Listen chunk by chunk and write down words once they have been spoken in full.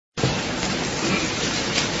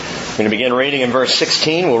I'm going to begin reading in verse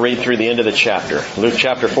 16. We'll read through the end of the chapter. Luke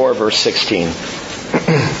chapter 4, verse 16.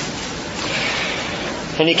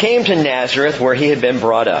 And he came to Nazareth, where he had been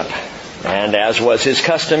brought up. And as was his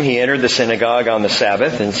custom, he entered the synagogue on the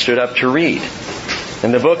Sabbath and stood up to read.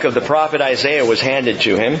 And the book of the prophet Isaiah was handed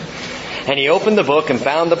to him. And he opened the book and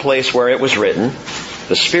found the place where it was written,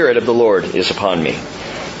 "The Spirit of the Lord is upon me,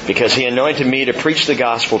 because he anointed me to preach the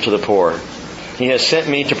gospel to the poor. He has sent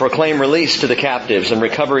me to proclaim release to the captives and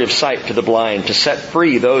recovery of sight to the blind, to set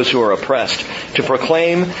free those who are oppressed, to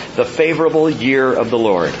proclaim the favorable year of the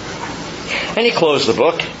Lord." And he closed the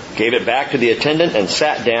book, gave it back to the attendant, and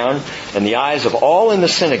sat down, and the eyes of all in the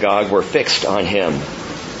synagogue were fixed on him.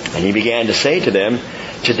 And he began to say to them,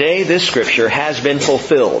 "Today this scripture has been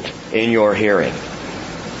fulfilled in your hearing."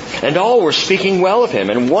 And all were speaking well of him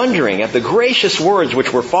and wondering at the gracious words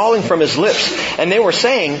which were falling from his lips. And they were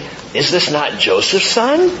saying, "Is this not Joseph's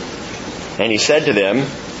son?" And he said to them,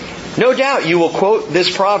 "No doubt you will quote this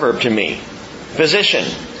proverb to me, 'Physician,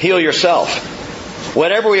 heal yourself.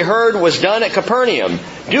 Whatever we heard was done at Capernaum,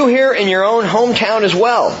 do here in your own hometown as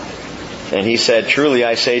well." And he said, "Truly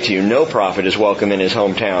I say to you, no prophet is welcome in his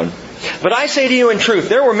hometown. But I say to you in truth,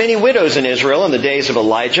 there were many widows in Israel in the days of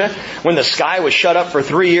Elijah, when the sky was shut up for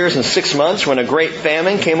 3 years and 6 months, when a great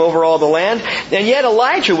famine came over all the land. And yet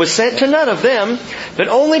Elijah was sent to none of them, but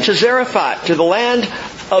only to Zarephath, to the land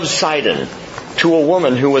of Sidon, to a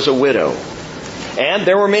woman who was a widow. And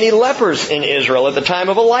there were many lepers in Israel at the time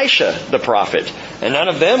of Elisha the prophet, and none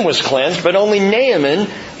of them was cleansed, but only Naaman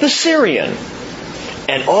the Syrian."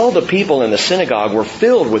 And all the people in the synagogue were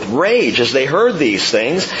filled with rage as they heard these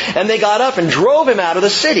things, and they got up and drove him out of the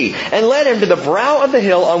city, and led him to the brow of the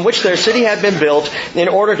hill on which their city had been built, in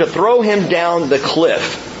order to throw him down the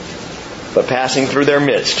cliff. But passing through their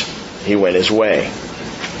midst, he went his way.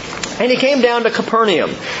 And he came down to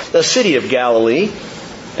Capernaum, the city of Galilee,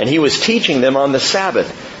 and he was teaching them on the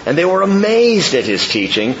Sabbath. And they were amazed at his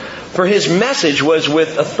teaching, for his message was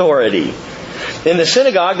with authority. In the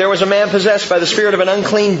synagogue there was a man possessed by the spirit of an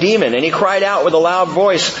unclean demon, and he cried out with a loud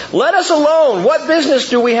voice, "Let us alone! What business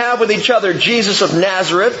do we have with each other, Jesus of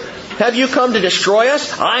Nazareth? Have you come to destroy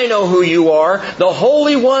us? I know who you are, the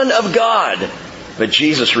Holy One of God." But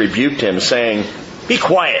Jesus rebuked him, saying, "Be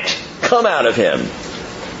quiet, come out of him."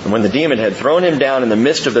 And when the demon had thrown him down in the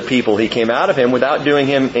midst of the people, he came out of him without doing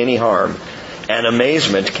him any harm. And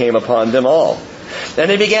amazement came upon them all. And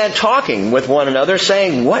they began talking with one another,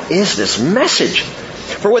 saying, "What is this message?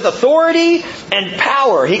 For with authority and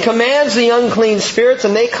power he commands the unclean spirits,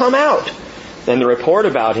 and they come out." And the report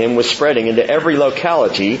about him was spreading into every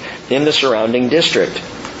locality in the surrounding district.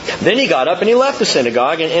 Then he got up and he left the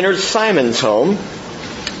synagogue and entered Simon's home,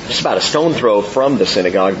 just about a stone throw from the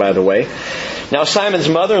synagogue, by the way. Now Simon's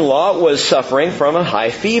mother-in-law was suffering from a high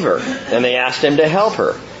fever, and they asked him to help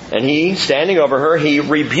her. And he, standing over her, he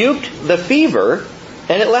rebuked the fever,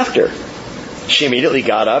 and it left her. She immediately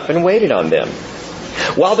got up and waited on them.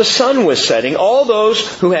 While the sun was setting, all those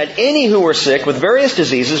who had any who were sick with various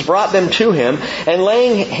diseases brought them to him, and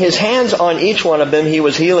laying his hands on each one of them, he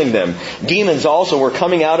was healing them. Demons also were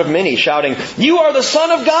coming out of many, shouting, "You are the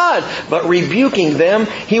Son of God!" But rebuking them,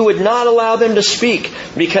 he would not allow them to speak,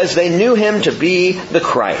 because they knew him to be the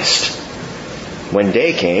Christ. When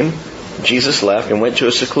day came, Jesus left and went to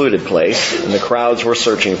a secluded place, and the crowds were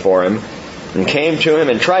searching for him, and came to him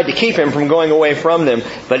and tried to keep him from going away from them.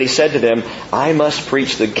 But he said to them, "I must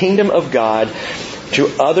preach the kingdom of God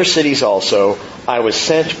to other cities also. I was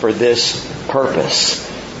sent for this purpose."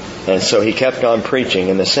 And so he kept on preaching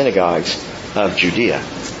in the synagogues of Judea.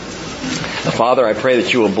 Now, Father, I pray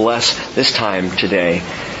that you will bless this time today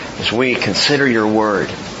as we consider your word,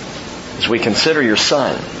 as we consider your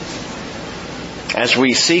Son, as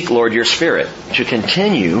we seek, Lord, your Spirit to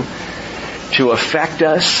continue to affect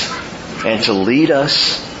us and to lead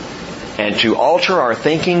us and to alter our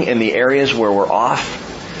thinking in the areas where we're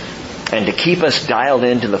off, and to keep us dialed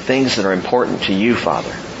into the things that are important to you,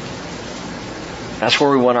 Father. That's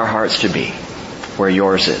where we want our hearts to be, where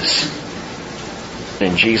yours is.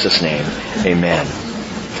 In Jesus' name, amen.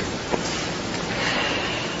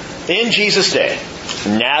 In Jesus' day,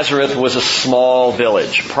 Nazareth was a small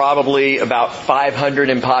village, probably about 500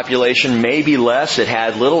 in population, maybe less. It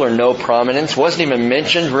had little or no prominence. Wasn't even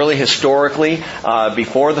mentioned really historically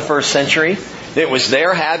before the first century. It was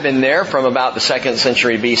there, had been there from about the 2nd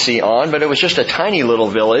century BC on, but it was just a tiny little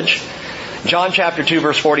village. John chapter 2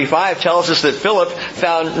 verse 45 tells us that Philip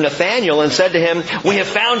found Nathanael and said to him, "We have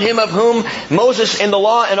found him of whom Moses in the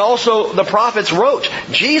law and also the prophets wrote,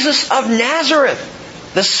 Jesus of Nazareth,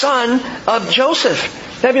 the son of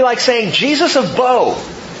Joseph." That'd be like saying Jesus of Bo.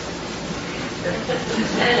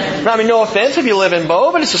 I mean, no offense if you live in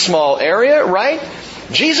Bow, but it's a small area, right?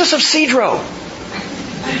 Jesus of Cedro.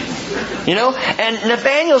 And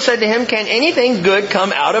Nathanael said to him, "Can anything good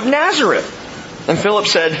come out of Nazareth?" And Philip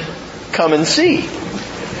said, "Come and see."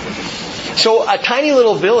 So a tiny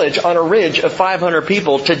little village on a ridge of 500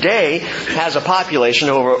 people today has a population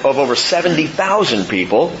of over 70,000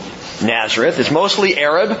 people. Nazareth is mostly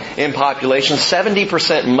Arab in population,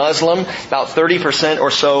 70% Muslim, about 30% or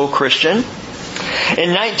so Christian.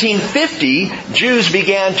 In 1950, Jews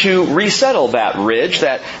began to resettle that ridge,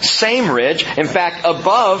 that same ridge. In fact,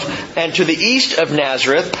 above and to the east of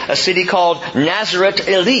Nazareth, a city called Nazareth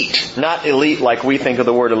Elite. Not elite like we think of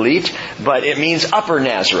the word elite, but it means Upper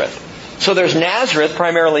Nazareth. So there's Nazareth,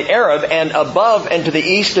 primarily Arab, and above and to the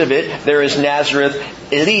east of it, there is Nazareth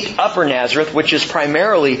Elite, Upper Nazareth, which is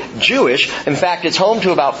primarily Jewish. In fact, it's home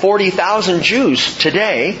to about 40,000 Jews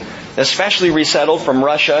today, especially resettled from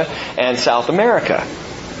Russia and South America.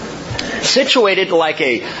 Situated like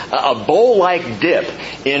a bowl-like dip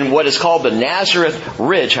in what is called the Nazareth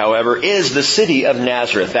Ridge, however, is the city of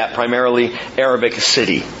Nazareth, that primarily Arabic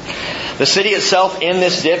city. The city itself in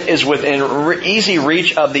this dip is within easy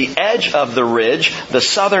reach of the edge of the ridge, the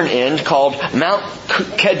southern end, called Mount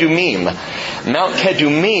Kedumim. Mount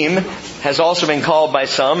Kedumim has also been called by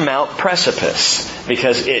some Mount Precipice,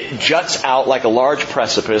 because it juts out like a large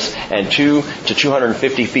precipice, and 2 to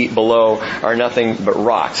 250 feet below are nothing but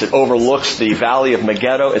rocks. It overlooks the Valley of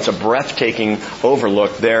Megiddo. It's a breathtaking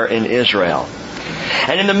overlook there in Israel.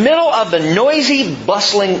 And in the middle of the noisy,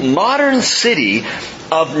 bustling, modern city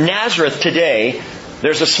of Nazareth today,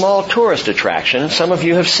 there's a small tourist attraction some of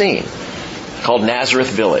you have seen, called Nazareth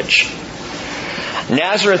Village.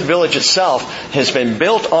 Nazareth Village itself has been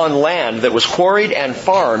built on land that was quarried and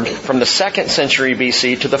farmed from the 2nd century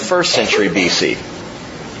BC to the 1st century BC.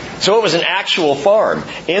 So it was an actual farm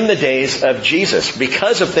in the days of Jesus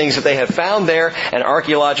because of things that they have found there and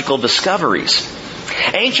archaeological discoveries.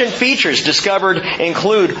 Ancient features discovered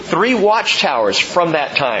include 3 watchtowers from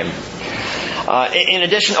that time. In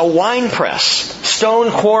addition, a wine press,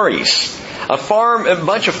 stone quarries, a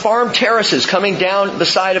bunch of farm terraces coming down the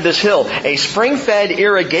side of this hill, a spring-fed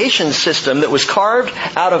irrigation system that was carved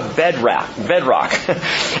out of bedrock.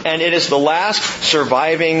 And it is the last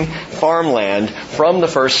surviving farmland from the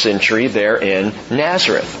 1st century there in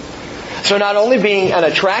Nazareth. So not only being an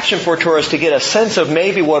attraction for tourists to get a sense of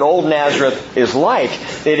maybe what old Nazareth is like,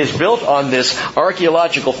 it is built on this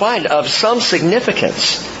archaeological find of some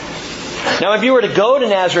significance. Now, if you were to go to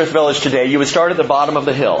Nazareth Village today, you would start at the bottom of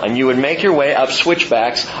the hill, and you would make your way up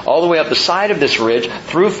switchbacks all the way up the side of this ridge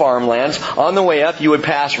through farmlands. On the way up, you would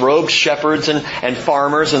pass robed shepherds and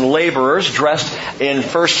farmers and laborers dressed in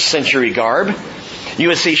 1st century garb. You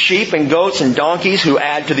would see sheep and goats and donkeys who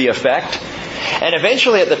add to the effect. And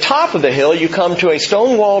eventually, at the top of the hill, you come to a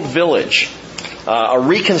stone-walled village. A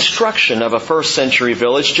reconstruction of a 1st century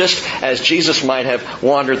village, just as Jesus might have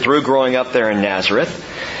wandered through growing up there in Nazareth.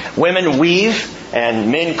 Women weave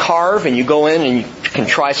and men carve, and you go in and you can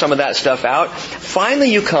try some of that stuff out.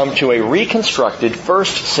 Finally, you come to a reconstructed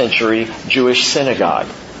 1st century Jewish synagogue.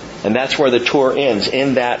 And that's where the tour ends,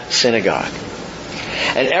 in that synagogue.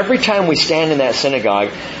 And every time we stand in that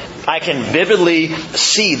synagogue, I can vividly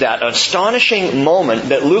see that astonishing moment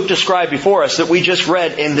that Luke described before us that we just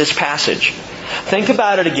read in this passage. Think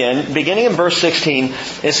about it again. Beginning in verse 16,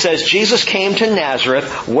 it says, Jesus came to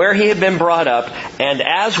Nazareth, where he had been brought up, and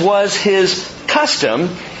as was his custom,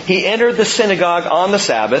 he entered the synagogue on the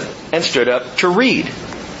Sabbath and stood up to read.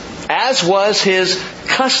 As was his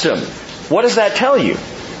custom. What does that tell you?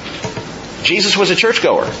 Jesus was a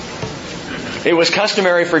churchgoer. It was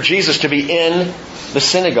customary for Jesus to be in the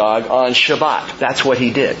synagogue on Shabbat. That's what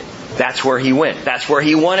he did. That's where he went. That's where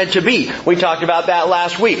he wanted to be. We talked about that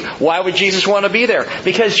last week. Why would Jesus want to be there?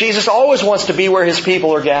 Because Jesus always wants to be where his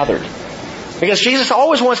people are gathered. Because Jesus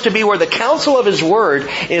always wants to be where the counsel of his word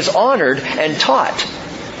is honored and taught.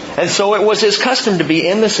 And so it was his custom to be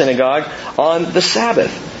in the synagogue on the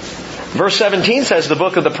Sabbath. Verse 17 says the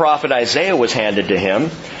book of the prophet Isaiah was handed to him,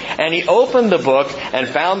 and he opened the book and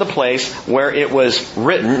found the place where it was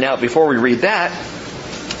written. Now, before we read that,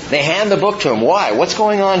 they hand the book to him. Why? What's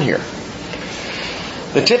going on here?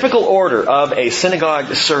 The typical order of a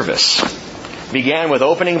synagogue service began with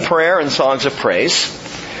opening prayer and songs of praise,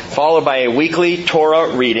 followed by a weekly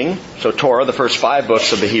Torah reading, so Torah, the first 5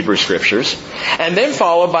 books of the Hebrew Scriptures, and then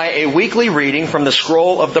followed by a weekly reading from the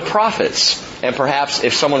scroll of the prophets. And perhaps,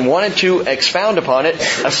 if someone wanted to expound upon it,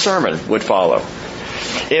 a sermon would follow.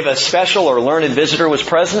 If a special or learned visitor was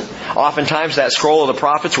present, oftentimes that scroll of the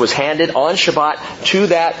prophets was handed on Shabbat to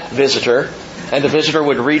that visitor. And the visitor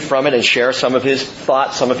would read from it and share some of his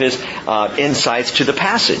thoughts, some of his insights to the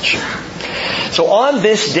passage. So on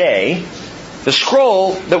this day, the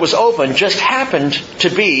scroll that was open just happened to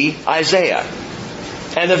be Isaiah.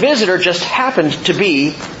 And the visitor just happened to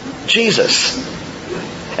be Jesus.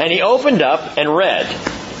 And he opened up and read,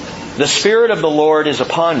 "The Spirit of the Lord is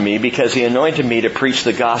upon me because He anointed me to preach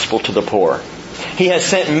the gospel to the poor. He has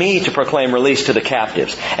sent me to proclaim release to the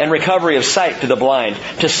captives and recovery of sight to the blind,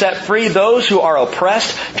 to set free those who are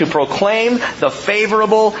oppressed, to proclaim the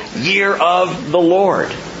favorable year of the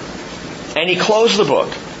Lord." And he closed the book,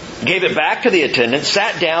 gave it back to the attendant,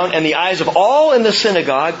 sat down, and the eyes of all in the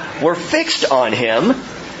synagogue were fixed on him.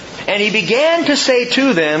 And he began to say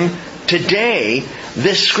to them, "Today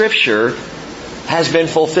this scripture has been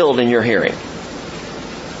fulfilled in your hearing."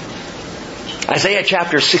 Isaiah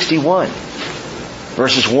chapter 61.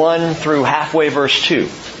 Verses 1 through halfway verse 2.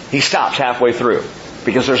 He stops halfway through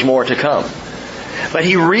because there's more to come. But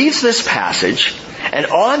he reads this passage, and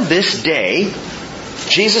on this day,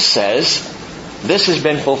 Jesus says, "This has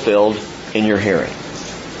been fulfilled in your hearing."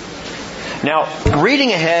 Now,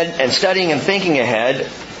 reading ahead and studying and thinking ahead,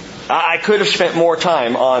 I could have spent more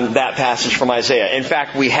time on that passage from Isaiah. In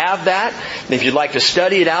fact, we have that. If you'd like to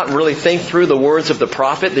study it out and really think through the words of the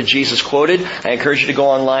prophet that Jesus quoted, I encourage you to go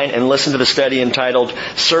online and listen to the study entitled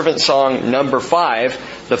Servant Song Number 5,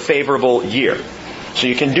 The Favorable Year. So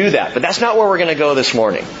you can do that. But that's not where we're going to go this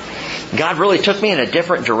morning. God really took me in a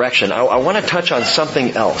different direction. I want to touch on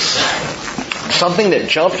something else. Something that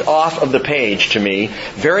jumped off of the page to me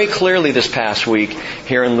very clearly this past week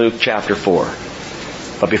here in Luke chapter 4.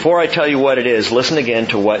 But before I tell you what it is, listen again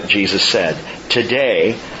to what Jesus said.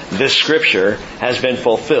 "Today, this scripture has been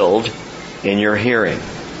fulfilled in your hearing."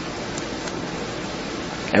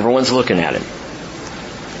 Everyone's looking at him.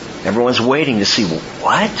 Everyone's waiting to see,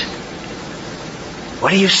 what?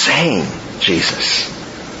 What are you saying, Jesus?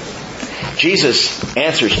 Jesus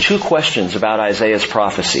answers two questions about Isaiah's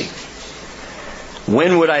prophecy.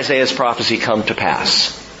 When would Isaiah's prophecy come to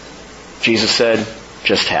pass? Jesus said,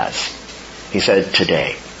 just has. He said,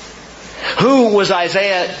 today. Who was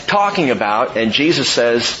Isaiah talking about? And Jesus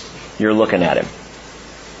says, you're looking at him.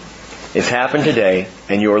 It's happened today,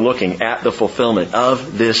 and you are looking at the fulfillment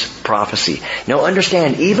of this prophecy. Now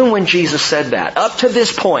understand, even when Jesus said that, up to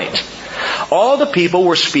this point, all the people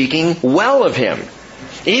were speaking well of him.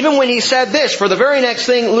 Even when he said this, for the very next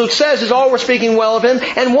thing Luke says is all were speaking well of him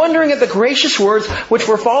and wondering at the gracious words which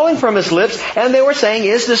were falling from his lips, and they were saying,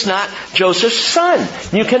 is this not Joseph's son?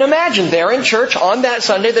 You can imagine there in church on that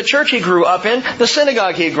Sunday, the church he grew up in, the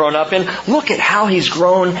synagogue he had grown up in, look at how he's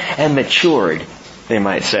grown and matured, they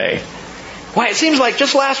might say. Why, it seems like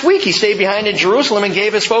just last week he stayed behind in Jerusalem and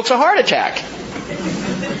gave his folks a heart attack.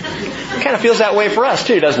 It kind of feels that way for us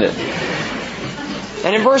too, doesn't it?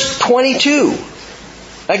 And in verse 22,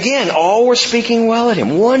 again, all were speaking well at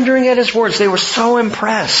him, wondering at his words. They were so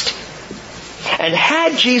impressed. And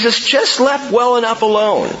had Jesus just left well enough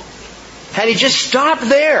alone, had he just stopped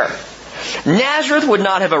there, Nazareth would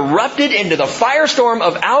not have erupted into the firestorm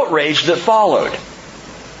of outrage that followed.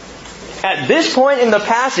 At this point in the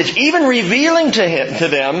passage, even revealing to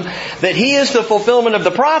them that he is the fulfillment of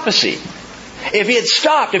the prophecy, if he had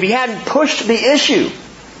stopped, if he hadn't pushed the issue,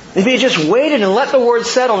 if he had just waited and let the word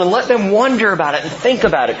settle and let them wonder about it and think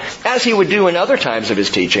about it, as he would do in other times of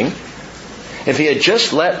his teaching, if he had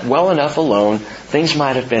just let well enough alone, things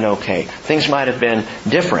might have been okay. Things might have been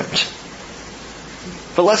different.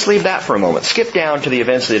 But let's leave that for a moment. Skip down to the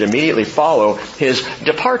events that immediately follow his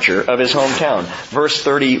departure of his hometown. Verse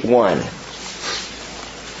 31.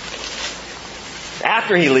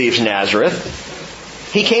 After he leaves Nazareth,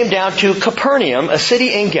 he came down to Capernaum, a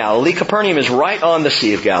city in Galilee. Capernaum is right on the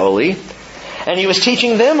Sea of Galilee. And he was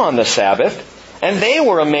teaching them on the Sabbath. And they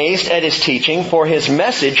were amazed at his teaching, for his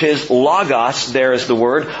message, his logos, there is the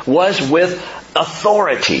word, was with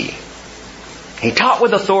authority. He taught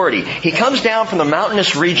with authority. He comes down from the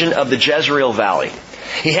mountainous region of the Jezreel Valley.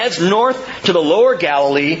 He heads north to the lower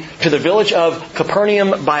Galilee, to the village of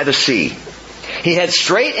Capernaum by the sea. He heads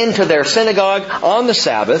straight into their synagogue on the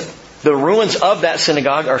Sabbath. The ruins of that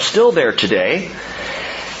synagogue are still there today.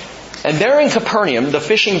 And there in Capernaum, the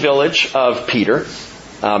fishing village of Peter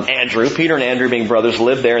and Andrew being brothers,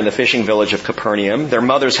 lived there in the fishing village of Capernaum. Their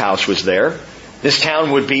mother's house was there. This town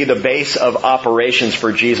would be the base of operations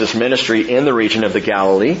for Jesus' ministry in the region of the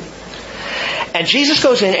Galilee. And Jesus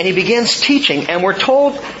goes in and he begins teaching, and we're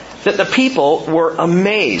told that the people were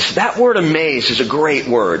amazed. That word amazed is a great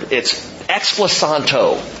word. It's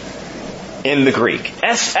explisanto in the Greek.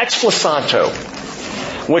 Explisanto.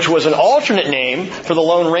 which was an alternate name for the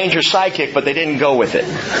Lone Ranger's sidekick, but they didn't go with it.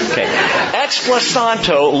 Okay.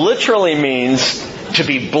 Explosanto literally means to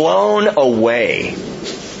be blown away.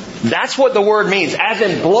 That's what the word means, as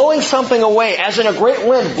in blowing something away, as in a great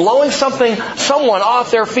wind, blowing someone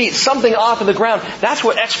off their feet, something off of the ground. That's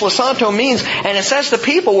what explosanto means. And it says the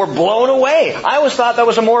people were blown away. I always thought that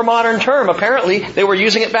was a more modern term. Apparently, they were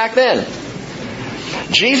using it back then.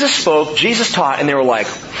 Jesus spoke, Jesus taught, and they were like,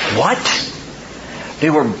 what?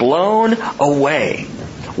 They were blown away.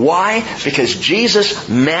 Why? Because Jesus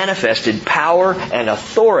manifested power and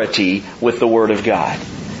authority with the Word of God.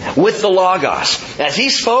 With the Logos. As He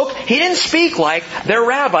spoke, He didn't speak like their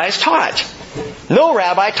rabbis taught. No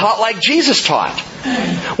rabbi taught like Jesus taught.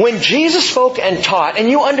 When Jesus spoke and taught, and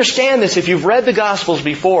you understand this if you've read the Gospels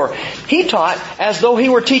before, He taught as though He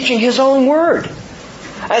were teaching His own Word.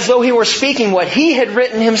 As though He were speaking what He had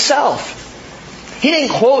written Himself. He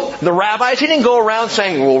didn't quote the rabbis. He didn't go around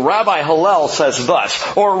saying, well, Rabbi Hillel says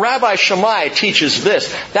thus, or Rabbi Shammai teaches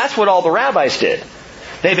this. That's what all the rabbis did.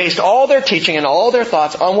 They based all their teaching and all their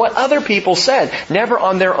thoughts on what other people said, never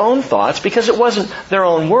on their own thoughts, because it wasn't their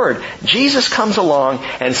own word. Jesus comes along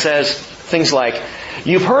and says things like,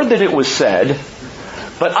 you've heard that it was said,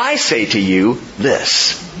 but I say to you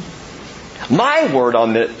this. My word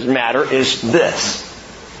on the matter is this.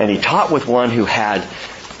 And He taught with one who had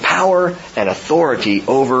power and authority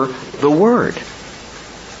over the Word.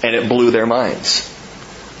 And it blew their minds.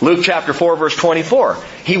 Luke chapter 4 verse 24.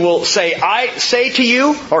 He will say, I say to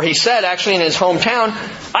you, or He said actually in His hometown,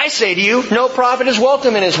 I say to you, no prophet is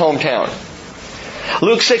welcome in his hometown.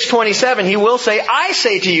 Luke 6:27, He will say, I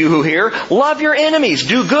say to you who hear, love your enemies,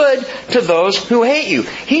 do good to those who hate you.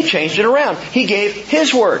 He changed it around. He gave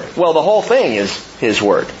His word. Well, the whole thing is His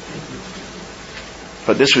word.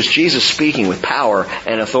 But this was Jesus speaking with power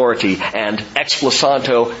and authority, and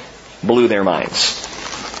explosanto blew their minds.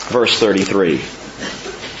 Verse 33.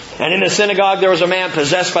 And in the synagogue there was a man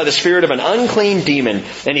possessed by the spirit of an unclean demon.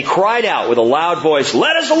 And he cried out with a loud voice,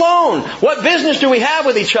 let us alone! What business do we have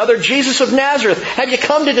with each other, Jesus of Nazareth? Have you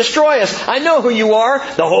come to destroy us? I know who you are,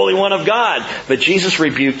 the Holy One of God. But Jesus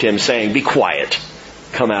rebuked him, saying, be quiet,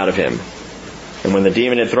 come out of him. And when the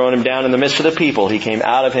demon had thrown him down in the midst of the people, he came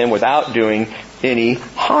out of him without doing any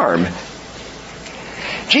harm.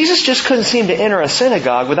 Jesus just couldn't seem to enter a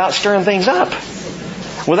synagogue without stirring things up.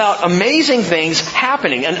 Without amazing things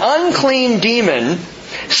happening. An unclean demon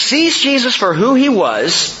sees Jesus for who He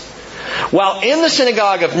was, while in the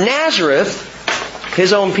synagogue of Nazareth,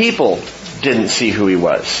 His own people didn't see who He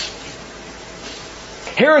was.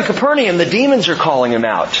 Here in Capernaum, the demons are calling Him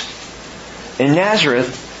out. In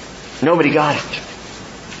Nazareth, nobody got it.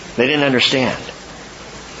 They didn't understand.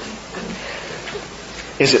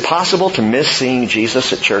 Is it possible to miss seeing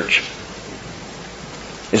Jesus at church?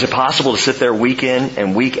 Is it possible to sit there week in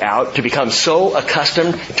and week out, to become so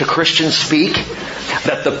accustomed to Christian speak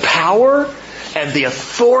that the power and the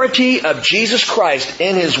authority of Jesus Christ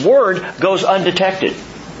in His Word goes undetected?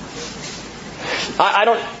 I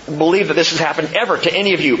don't believe that this has happened ever to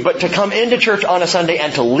any of you, but to come into church on a Sunday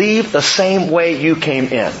and to leave the same way you came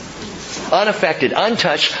in. Unaffected,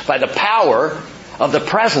 untouched by the power of the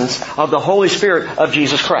presence of the Holy Spirit of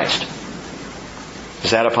Jesus Christ.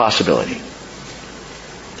 Is that a possibility?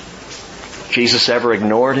 Jesus ever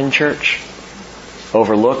ignored in church?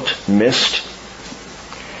 Overlooked? Missed?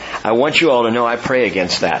 I want you all to know I pray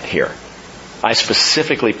against that here. I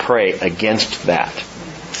specifically pray against that.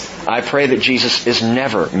 I pray that Jesus is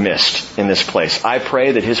never missed in this place. I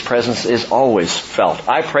pray that His presence is always felt.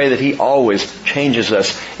 I pray that He always changes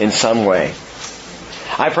us in some way.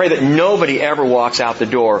 I pray that nobody ever walks out the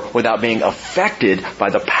door without being affected by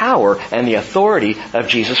the power and the authority of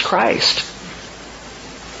Jesus Christ.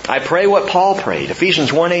 I pray what Paul prayed,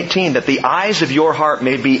 Ephesians 1:18, that the eyes of your heart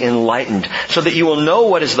may be enlightened, so that you will know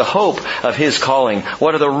what is the hope of His calling,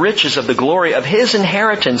 what are the riches of the glory of His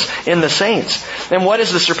inheritance in the saints, and what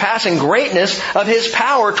is the surpassing greatness of His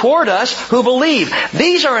power toward us who believe.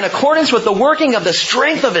 These are in accordance with the working of the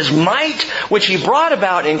strength of His might, which He brought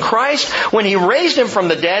about in Christ when He raised Him from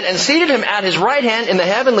the dead and seated Him at His right hand in the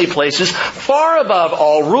heavenly places, far above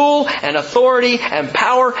all rule and authority and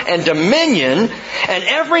power and dominion, and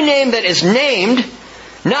every name that is named,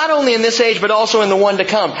 not only in this age but also in the one to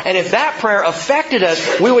come. And if that prayer affected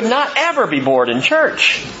us, we would not ever be bored in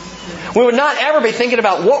church. We would not ever be thinking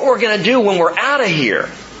about what we're going to do when we're out of here.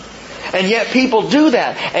 And yet people do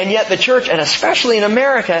that. And yet the church, and especially in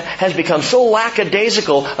America, has become so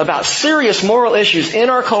lackadaisical about serious moral issues in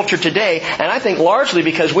our culture today. And I think largely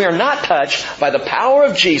because we are not touched by the power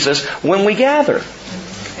of Jesus when we gather.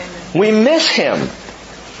 We miss Him.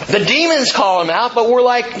 The demons call Him out, but we're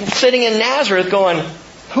like sitting in Nazareth going,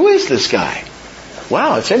 Who is this guy?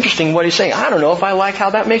 Wow, it's interesting what he's saying. I don't know if I like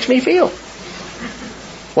how that makes me feel.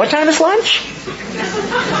 What time is lunch?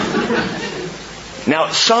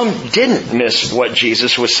 Now, some didn't miss what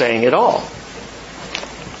Jesus was saying at all.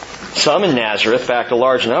 Some in Nazareth, in fact, a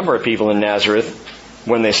large number of people in Nazareth,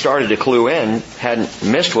 when they started to clue in, hadn't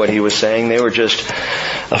missed what he was saying. They were just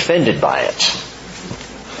offended by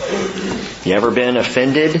it. You ever been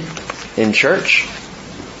offended in church?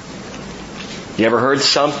 You ever heard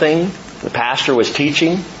something the pastor was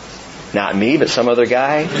teaching? Not me, but some other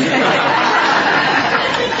guy.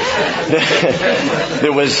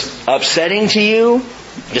 That was upsetting to you,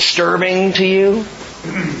 disturbing to you.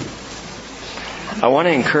 I want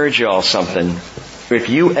to encourage you all something. If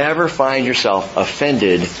you ever find yourself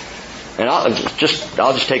offended, and I'll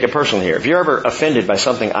just take it personally here. If you're ever offended by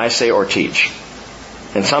something I say or teach,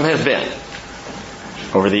 and some have been,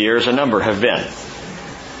 over the years a number have been,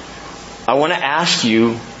 I want to ask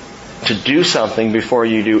you to do something before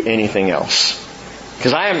you do anything else.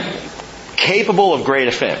 Because I am capable of great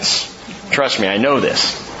offense. Trust me, I know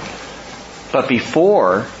this. But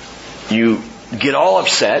before you get all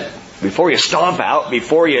upset, before you stomp out,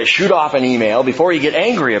 before you shoot off an email, before you get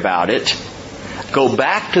angry about it, go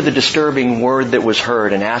back to the disturbing word that was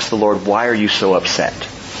heard and ask the Lord, why are you so upset?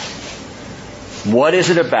 What is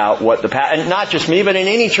it about what and not just me, but in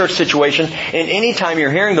any church situation, in any time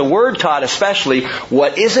you're hearing the word taught especially,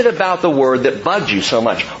 what is it about the word that bugged you so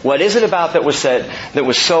much? What is it about that was said that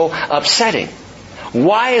was so upsetting?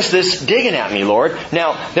 Why is this digging at me, Lord?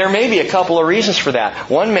 Now, there may be a couple of reasons for that.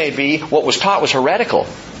 One may be what was taught was heretical,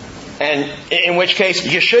 and in which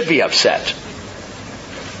case you should be upset.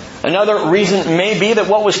 Another reason may be that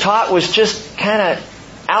what was taught was just kind of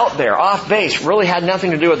out there, off base, really had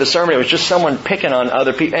nothing to do with the sermon. It was just someone picking on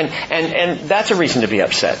other people, and that's a reason to be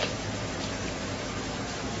upset.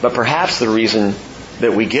 But perhaps the reason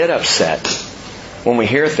that we get upset when we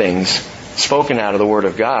hear things spoken out of the Word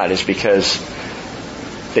of God is because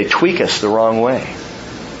they tweak us the wrong way.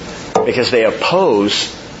 Because they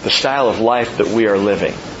oppose the style of life that we are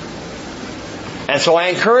living. And so I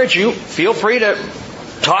encourage you, feel free to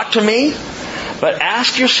talk to me, but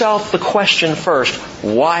ask yourself the question first,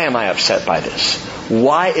 why am I upset by this?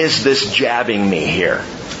 Why is this jabbing me here?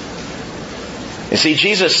 You see,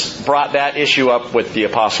 Jesus brought that issue up with the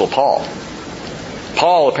Apostle Paul.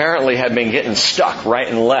 Paul apparently had been getting stuck right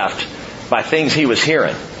and left by things he was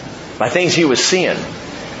hearing, by things he was seeing.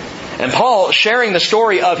 And Paul, sharing the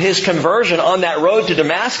story of his conversion on that road to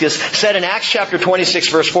Damascus, said in Acts chapter 26,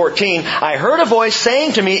 verse 14, I heard a voice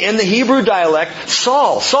saying to me in the Hebrew dialect,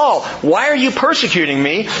 Saul, Saul, why are you persecuting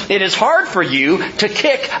me? It is hard for you to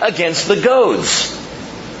kick against the goads.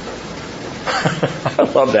 I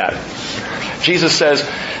love that. Jesus says,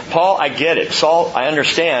 Paul, I get it. Saul, I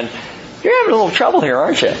understand. You're having a little trouble here,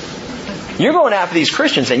 aren't you? You're going after these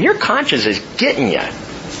Christians and your conscience is getting you.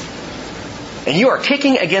 And you are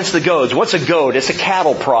kicking against the goads. What's a goad? It's a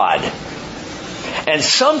cattle prod. And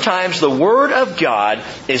sometimes the Word of God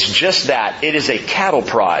is just that. It is a cattle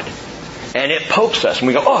prod. And it pokes us. And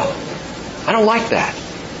we go, oh, I don't like that.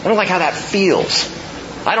 I don't like how that feels.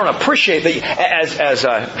 I don't appreciate that.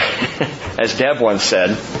 As Deb once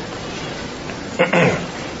said,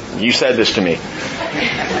 you said this to me.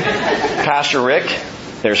 Pastor Rick,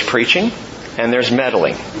 there's preaching and there's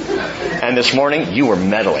meddling. And this morning, you were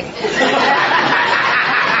meddling.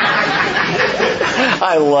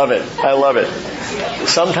 I love it. I love it.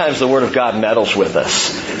 Sometimes the Word of God meddles with us.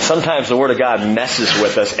 Sometimes the Word of God messes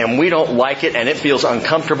with us and we don't like it and it feels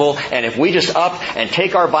uncomfortable. And if we just up and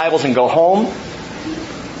take our Bibles and go home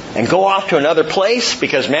and go off to another place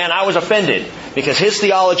because, man, I was offended because his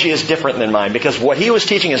theology is different than mine, because what he was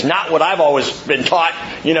teaching is not what I've always been taught,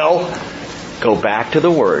 go back to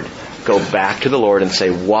the Word. Go back to the Lord and say,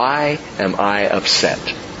 why am I upset?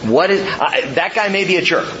 That guy may be a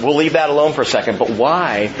jerk. We'll leave that alone for a second. But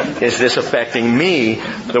why is this affecting me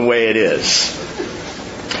the way it is?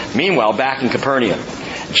 Meanwhile, back in Capernaum,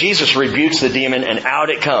 Jesus rebukes the demon and out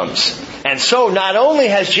it comes. And so not only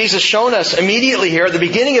has Jesus shown us immediately here at the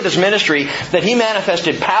beginning of His ministry that He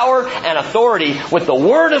manifested power and authority with the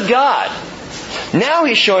Word of God. Now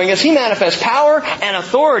He's showing us He manifests power and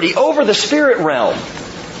authority over the spirit realm.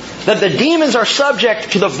 That the demons are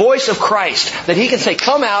subject to the voice of Christ. That He can say,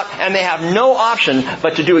 come out, and they have no option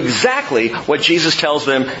but to do exactly what Jesus tells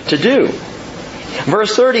them to do.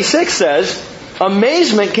 Verse 36 says,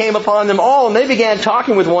 amazement came upon them all, and they began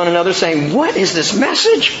talking with one another, saying, what is this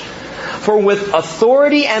message? For with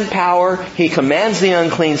authority and power He commands the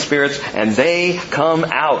unclean spirits, and they come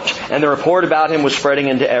out. And the report about Him was spreading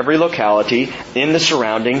into every locality in the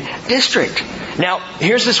surrounding district. Now,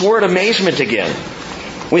 here's this word amazement again.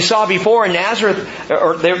 We saw before in Nazareth,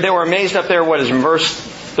 or they were amazed up there, what is in verse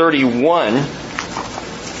 31,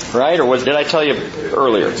 right? Or did I tell you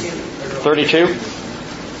earlier? 32?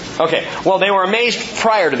 Okay, well they were amazed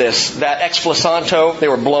prior to this, that explicanto, they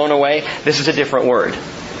were blown away. This is a different word.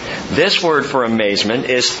 This word for amazement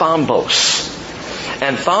is thambos.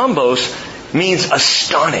 And thambos means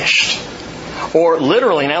astonished. Or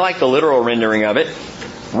literally, and I like the literal rendering of it,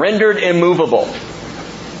 rendered immovable.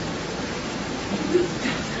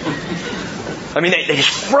 I mean, they just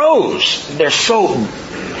froze.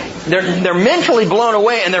 They're mentally blown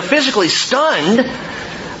away, and they're physically stunned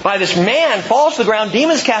by this man falls to the ground,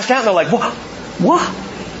 demons cast out, and they're like, what?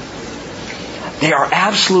 They are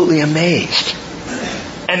absolutely amazed.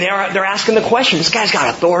 And they're asking the question, this guy's got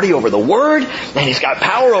authority over the Word, and he's got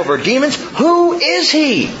power over demons. Who is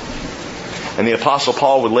he? And the Apostle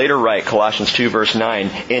Paul would later write, Colossians 2 verse 9,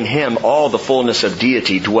 in Him all the fullness of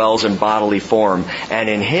deity dwells in bodily form, and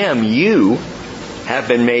in Him you have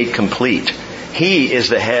been made complete. He is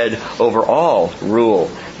the head over all rule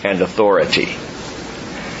and authority.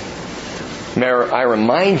 May I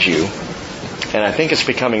remind you, and I think it's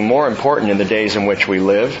becoming more important in the days in which we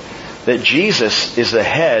live, that Jesus is the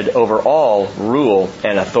head over all rule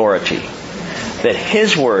and authority. That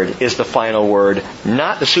His word is the final word,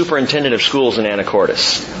 not the superintendent of schools in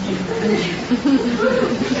Anacortes.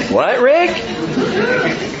 What, Rick?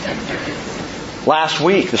 Last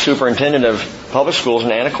week, the superintendent of public schools in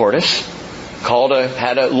Anacortes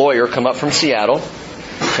had a lawyer come up from Seattle,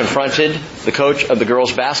 confronted the coach of the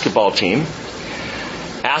girls' basketball team,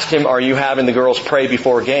 asked him, are you having the girls pray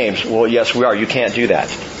before games? Well, yes, we are. You can't do that.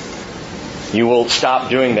 You will stop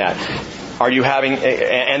doing that.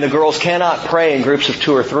 And the girls cannot pray in groups of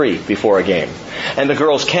 2 or 3 before a game. And the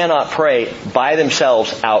girls cannot pray by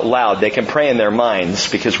themselves out loud. They can pray in their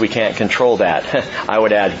minds because we can't control that. I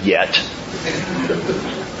would add, yet.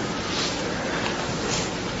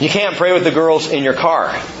 You can't pray with the girls in your car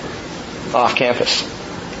off campus.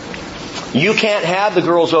 You can't have the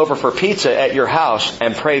girls over for pizza at your house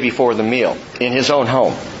and pray before the meal in his own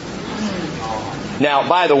home. Now,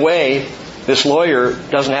 by the way, this lawyer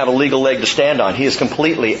doesn't have a legal leg to stand on. He is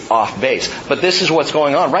completely off base. But this is what's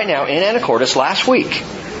going on right now in Anacortes last week.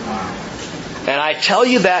 And I tell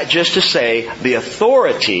you that just to say the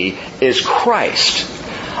authority is Christ.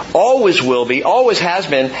 Always will be, always has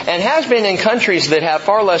been, and has been in countries that have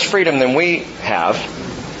far less freedom than we have.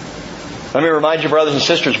 Let me remind you, brothers and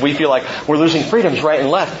sisters, we feel like we're losing freedoms right and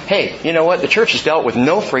left. Hey, you know what? The church has dealt with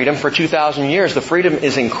no freedom for 2,000 years. The freedom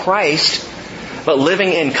is in Christ. But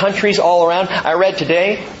living in countries all around. I read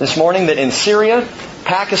this morning, that in Syria,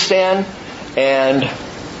 Pakistan, and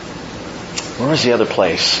where was the other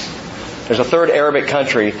place? There's a third Arabic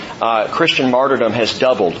country. Christian martyrdom has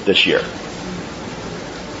doubled this year.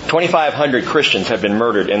 2,500 Christians have been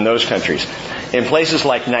murdered in those countries. In places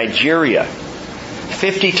like Nigeria,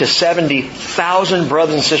 50 to 70,000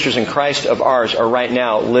 brothers and sisters in Christ of ours are right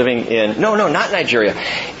now living in, not Nigeria,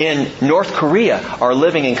 in North Korea are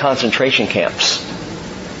living in concentration camps.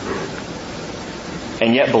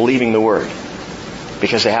 And yet believing the Word.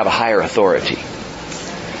 Because they have a higher authority.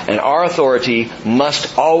 And our authority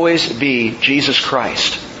must always be Jesus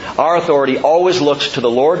Christ. Our authority always looks to the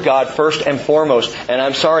Lord God first and foremost. And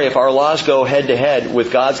I'm sorry, if our laws go head to head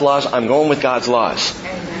with God's laws, I'm going with God's laws.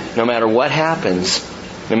 No matter what happens,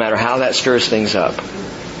 no matter how that stirs things up.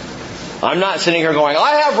 I'm not sitting here going,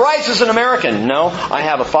 I have rights as an American. No, I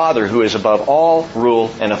have a Father who is above all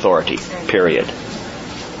rule and authority. Period.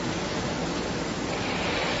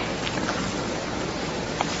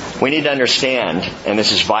 We need to understand, and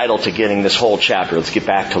this is vital to getting this whole chapter. Let's get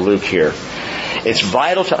back to Luke here. It's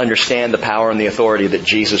vital to understand the power and the authority that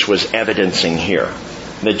Jesus was evidencing here.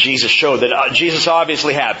 That Jesus showed that Jesus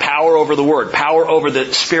obviously had power over the Word, power over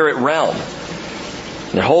the spirit realm.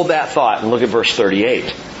 Now hold that thought and look at verse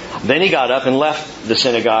 38. Then he got up and left the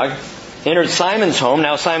synagogue, entered Simon's home.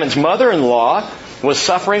 Now Simon's mother-in-law was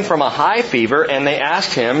suffering from a high fever, and they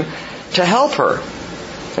asked him to help her.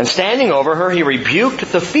 And standing over her, he rebuked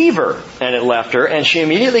the fever, and it left her, and she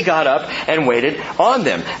immediately got up and waited on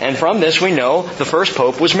them. And from this we know the first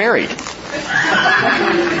pope was married.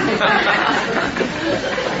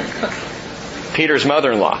 Peter's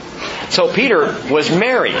mother-in-law. So Peter was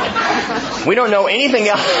married. We don't know anything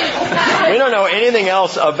else. We don't know anything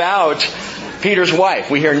else about Peter's wife.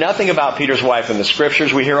 We hear nothing about Peter's wife in the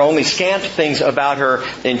Scriptures. We hear only scant things about her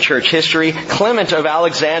in church history. Clement of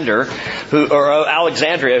Alexandria,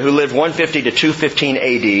 who lived 150 to 215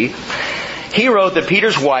 AD, he wrote that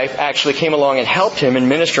Peter's wife actually came along and helped him in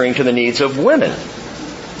ministering to the needs of women.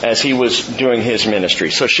 as he was doing his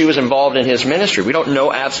ministry. So she was involved in his ministry. We don't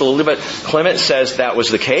know absolutely, but Clement says that was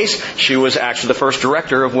the case. She was actually the first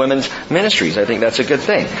director of women's ministries. I think that's a good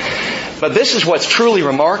thing. But this is what's truly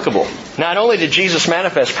remarkable. Not only did Jesus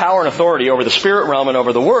manifest power and authority over the spirit realm and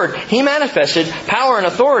over the Word, He manifested power and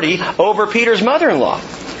authority over Peter's mother-in-law.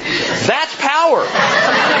 That's power.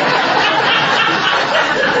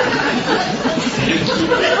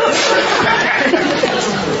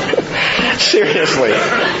 Seriously.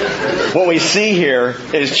 What we see here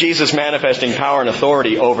is Jesus manifesting power and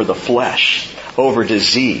authority over the flesh, over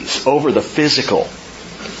disease, over the physical.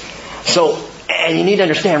 So, and you need to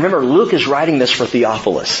understand, remember, Luke is writing this for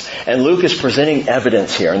Theophilus. And Luke is presenting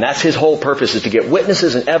evidence here. And that's his whole purpose, is to get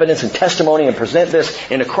witnesses and evidence and testimony and present this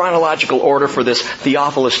in a chronological order for this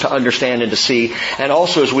Theophilus to understand and to see. And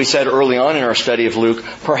also, as we said early on in our study of Luke,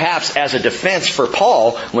 perhaps as a defense for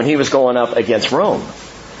Paul when he was going up against Rome.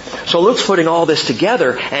 So Luke's putting all this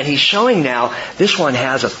together, and he's showing now this one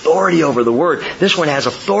has authority over the Word. This one has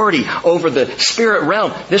authority over the spirit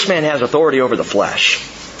realm. This man has authority over the flesh.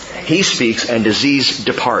 He speaks and disease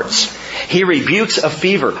departs. He rebukes a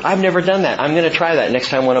fever. I've never done that. I'm going to try that next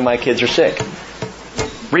time one of my kids are sick.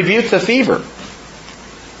 Rebuke the fever.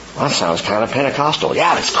 Well, that sounds kind of Pentecostal.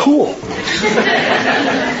 Yeah, it's cool.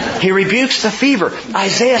 He rebukes the fever.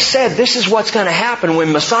 Isaiah said this is what's going to happen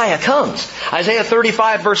when Messiah comes. Isaiah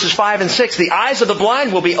 35 verses 5 and 6. The eyes of the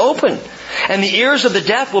blind will be open, and the ears of the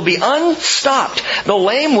deaf will be unstopped. The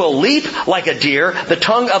lame will leap like a deer. The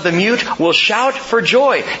tongue of the mute will shout for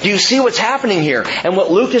joy. Do you see what's happening here? And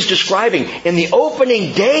what Luke is describing in the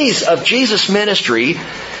opening days of Jesus' ministry,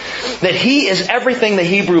 that He is everything the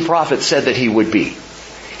Hebrew prophet said that He would be.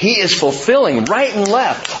 He is fulfilling right and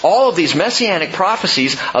left all of these messianic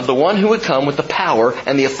prophecies of the one who would come with the power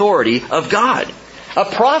and the authority of God. A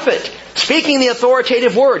prophet speaking the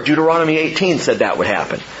authoritative word. Deuteronomy 18 said that would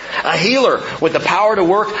happen. A healer with the power to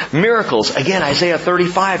work miracles. Again, Isaiah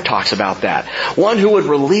 35 talks about that. One who would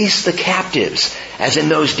release the captives, as in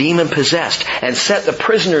those demon-possessed, and set the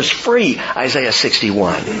prisoners free. Isaiah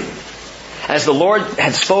 61. As the Lord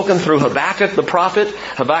had spoken through Habakkuk the prophet,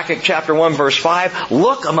 Habakkuk chapter 1 verse 5,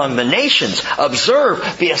 look among the nations,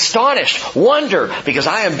 observe, be astonished, wonder, because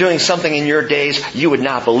I am doing something in your days you would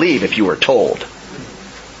not believe if you were told.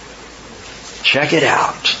 Check it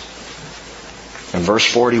out. In verse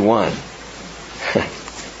 41,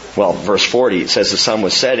 well, verse 40, it says the sun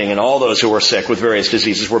was setting and all those who were sick with various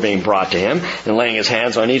diseases were being brought to Him, and laying His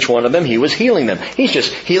hands on each one of them, He was healing them. He's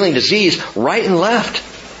just healing disease right and left.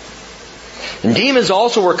 And demons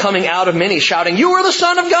also were coming out of many, shouting, you are the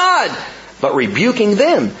Son of God! But rebuking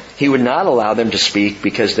them, He would not allow them to speak,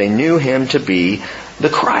 because they knew Him to be the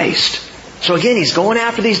Christ. So again, He's going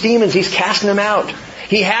after these demons. He's casting them out.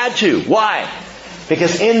 He had to. Why?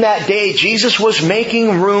 Because in that day, Jesus was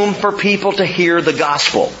making room for people to hear the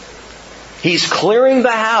gospel. He's clearing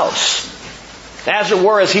the house. As it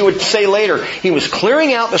were, as He would say later, He was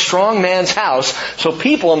clearing out the strong man's house so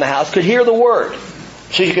people in the house could hear the Word.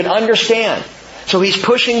 So you can understand. So He's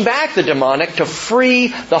pushing back the demonic to free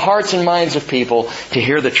the hearts and minds of people to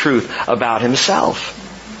hear the truth about Himself.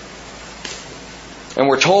 And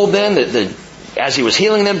we're told then that as He was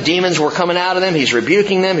healing them, demons were coming out of them. He's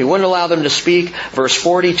rebuking them. He wouldn't allow them to speak. Verse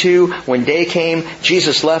 42, when day came,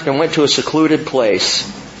 Jesus left and went to a secluded place.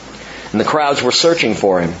 And the crowds were searching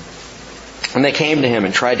for Him. And they came to Him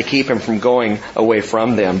and tried to keep Him from going away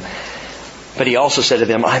from them. But He also said to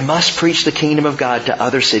them, I must preach the kingdom of God to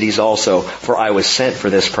other cities also, for I was sent for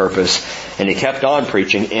this purpose. And He kept on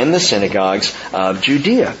preaching in the synagogues of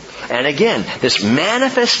Judea. And again, this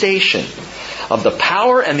manifestation of the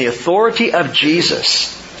power and the authority of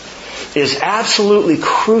Jesus is absolutely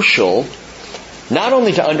crucial, not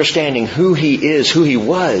only to understanding who He is, who He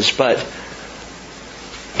was, but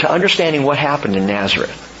to understanding what happened in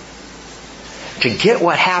Nazareth. To get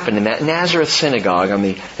what happened in that Nazareth synagogue on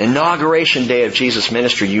the inauguration day of Jesus'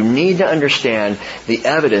 ministry, you need to understand the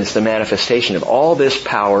evidence, the manifestation of all this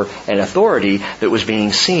power and authority that was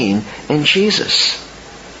being seen in Jesus.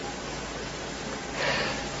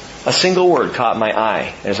 A single word caught my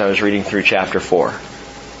eye as I was reading through chapter 4.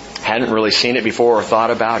 Hadn't really seen it before or thought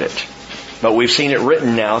about it. But we've seen it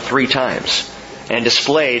written now 3 times and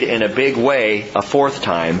displayed in a big way a 4th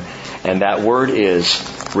time, and that word is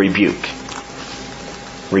rebuke.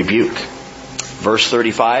 Rebuke. Verse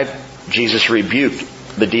 35, Jesus rebuked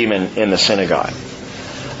the demon in the synagogue.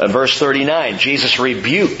 Verse 39, Jesus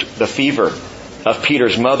rebuked the fever of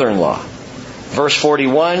Peter's mother-in-law. Verse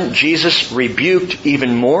 41, Jesus rebuked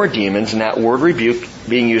even more demons, and that word rebuke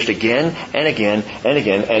being used again and again and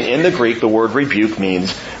again. And in the Greek, the word rebuke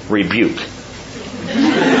means rebuke.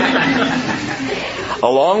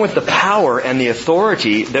 Along with the power and the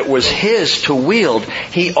authority that was His to wield,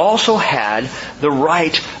 He also had the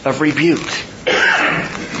right of rebuke.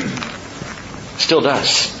 Still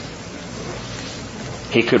does.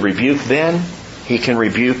 He could rebuke then. He can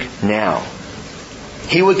rebuke now.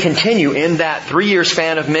 He would continue in that 3-year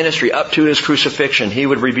span of ministry up to His crucifixion. He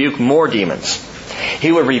would rebuke more demons.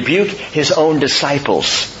 He would rebuke His own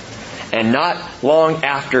disciples. And not long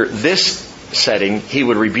after this setting, He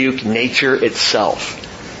would rebuke nature itself.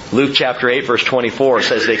 Luke chapter 8 verse 24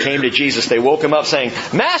 says they came to Jesus. They woke Him up saying,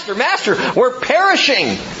 Master, Master, we're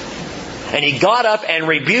perishing. And He got up and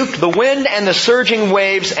rebuked the wind and the surging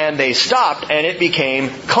waves, and they stopped, and it became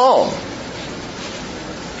calm.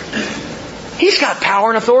 He's got power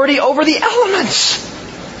and authority over the elements.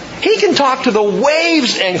 He can talk to the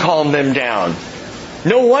waves and calm them down.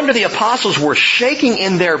 No wonder the apostles were shaking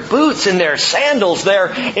in their boots, in their sandals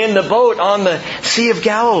there in the boat on the Sea of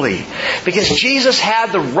Galilee. Because Jesus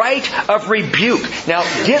had the right of rebuke. Now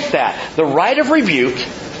get that. The right of rebuke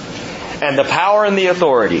and the power and the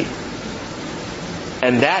authority.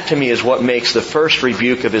 And that to me is what makes the first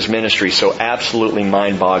rebuke of His ministry so absolutely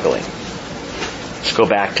mind-boggling. Let's go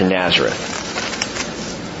back to Nazareth.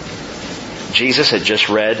 Jesus had just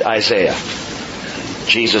read Isaiah.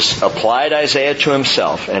 Jesus applied Isaiah to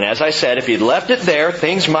Himself. And as I said, if He'd left it there,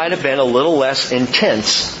 things might have been a little less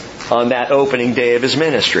intense on that opening day of His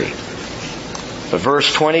ministry. But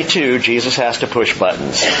verse 22, Jesus has to push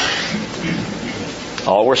buttons.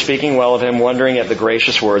 All were speaking well of Him, wondering at the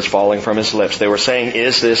gracious words falling from His lips. They were saying,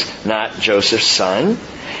 Is this not Joseph's son?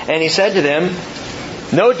 And He said to them,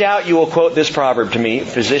 No doubt you will quote this proverb to me,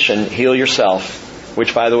 Physician, heal yourself.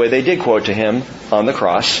 Which, by the way, they did quote to Him on the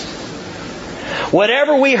cross.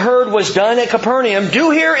 Whatever we heard was done at Capernaum,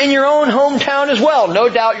 do here in your own hometown as well. No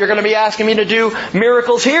doubt you're going to be asking me to do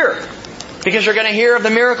miracles here, because you're going to hear of the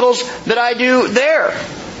miracles that I do there.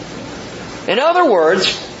 In other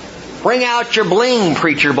words, bring out your bling,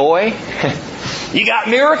 preacher boy. You got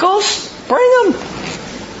miracles? Bring them.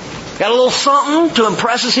 Got a little something to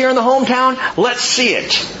impress us here in the hometown? Let's see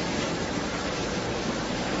it.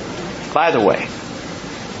 By the way,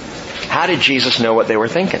 how did Jesus know what they were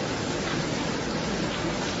thinking?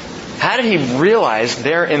 How did He realize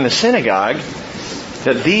there in the synagogue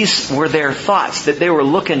that these were their thoughts, that they were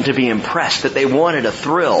looking to be impressed, that they wanted a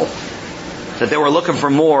thrill, that they were looking for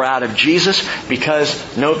more out of Jesus?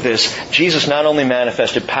 Because, note this, Jesus not only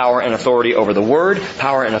manifested power and authority over the Word,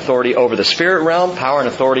 power and authority over the spirit realm, power and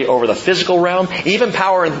authority over the physical realm, even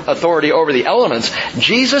power and authority over the elements.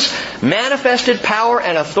 Jesus manifested power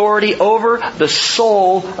and authority over the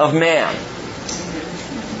soul of man.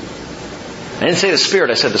 I didn't say the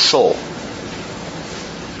spirit, I said the soul.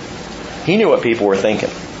 He knew what people were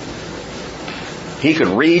thinking. He could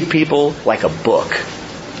read people like a book.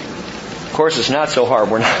 Of course, it's not so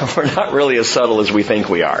hard. We're not really as subtle as we think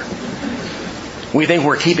we are. We think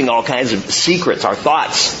we're keeping all kinds of secrets. Our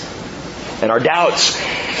thoughts and our doubts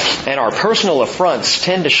and our personal affronts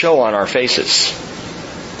tend to show on our faces.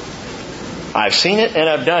 I've seen it and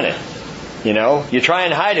I've done it. You know, you try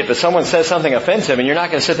and hide it, but someone says something offensive and you're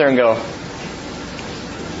not going to sit there and go,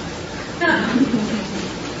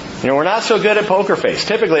 you know, we're not so good at poker face.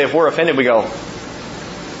 Typically, if we're offended, we go,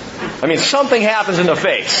 something happens in the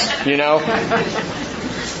face, you know.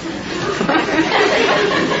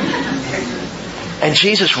 And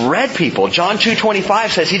Jesus read people. John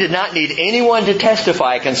 2:25 says He did not need anyone to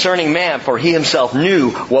testify concerning man, for He Himself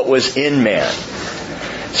knew what was in man.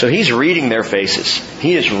 So He's reading their faces.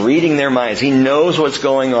 He is reading their minds. He knows what's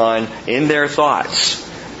going on in their thoughts.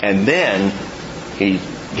 And then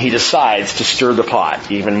He decides to stir the pot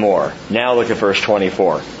even more. Now look at verse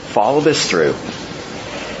 24. Follow this through.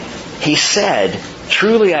 He said,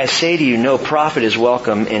 Truly I say to you, no prophet is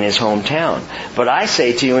welcome in his hometown. But I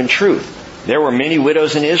say to you in truth, there were many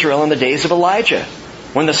widows in Israel in the days of Elijah,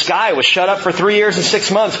 when the sky was shut up for 3 years and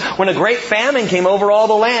 6 months, when a great famine came over all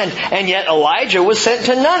the land, and yet Elijah was sent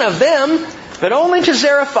to none of them, but only to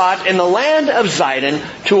Zarephath in the land of Zidon,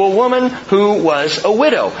 to a woman who was a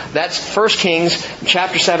widow. That's 1 Kings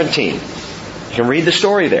chapter 17. You can read the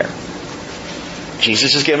story there.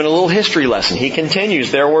 Jesus is given a little history lesson. He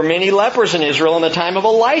continues, there were many lepers in Israel in the time of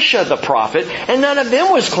Elisha the prophet, and none of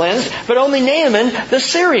them was cleansed, but only Naaman the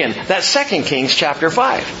Syrian. That's 2 Kings chapter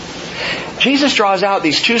 5. Jesus draws out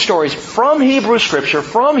these two stories from Hebrew Scripture,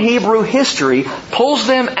 from Hebrew history, pulls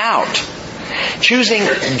them out, choosing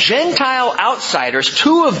Gentile outsiders,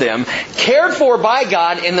 2 of them, cared for by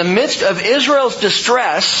God in the midst of Israel's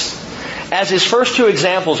distress, as His first 2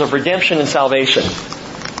 examples of redemption and salvation.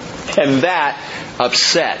 And that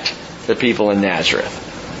upset the people in Nazareth.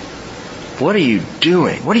 What are you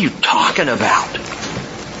doing? What are you talking about?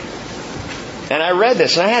 And I read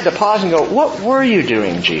this and I had to pause and go, what were you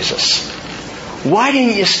doing, Jesus? Why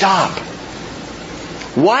didn't you stop?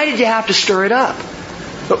 Why did you have to stir it up?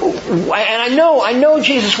 And I know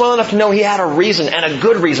Jesus well enough to know He had a reason, and a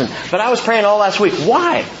good reason. But I was praying all last week,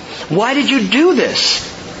 why? Why did you do this?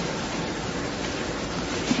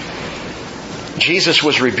 Jesus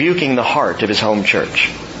was rebuking the heart of His home church.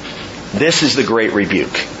 This is the great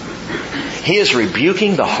rebuke. He is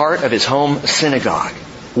rebuking the heart of His home synagogue.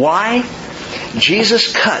 Why?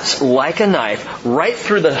 Jesus cuts like a knife right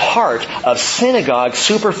through the heart of synagogue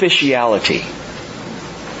superficiality.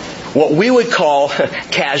 What we would call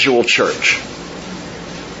casual church.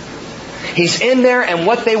 He's in there and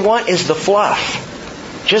what they want is the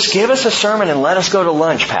fluff. Just give us a sermon and let us go to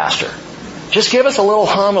lunch, Pastor. Just give us a little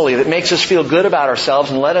homily that makes us feel good about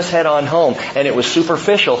ourselves and let us head on home. And it was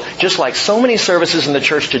superficial, just like so many services in the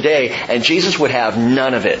church today, and Jesus would have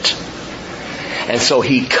none of it. And so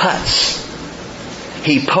He cuts.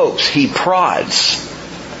 He pokes. He prods.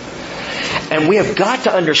 And we have got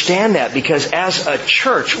to understand that, because as a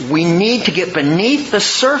church, we need to get beneath the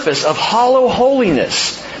surface of hollow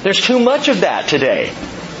holiness. There's too much of that today.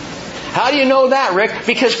 How do you know that, Rick?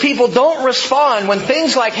 Because people don't respond when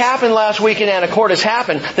things like happened last week in Anacortes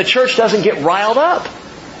happen. The church doesn't get riled up.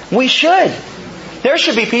 We should. There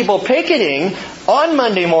should be people picketing on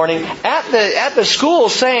Monday morning at the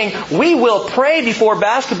schools saying, we will pray before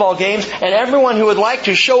basketball games, and everyone who would like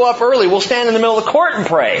to show up early will stand in the middle of the court and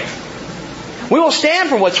pray. We will stand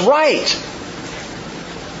for what's right.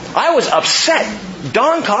 I was upset.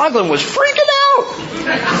 Don Coughlin was freaking out.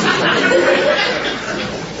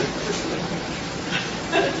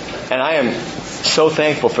 And I am so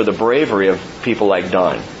thankful for the bravery of people like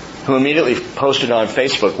Don, who immediately posted on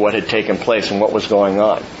Facebook what had taken place and what was going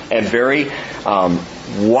on. And very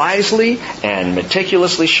wisely and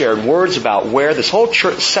meticulously shared words about where this whole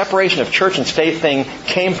separation of church and state thing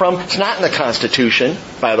came from. It's not in the Constitution,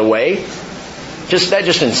 by the way. That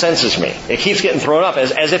just incenses me. It keeps getting thrown up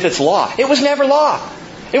as if it's law. It was never law.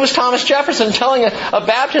 It was Thomas Jefferson telling a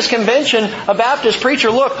Baptist convention, a Baptist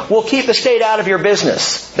preacher, look, we'll keep the state out of your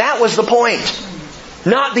business. That was the point.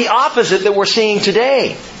 Not the opposite that we're seeing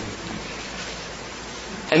today.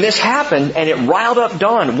 And this happened, and it riled up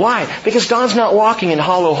Don. Why? Because Don's not walking in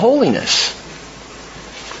hollow holiness.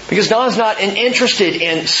 Because Don's not interested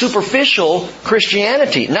in superficial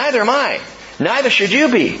Christianity. Neither am I. Neither should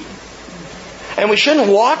you be. And we shouldn't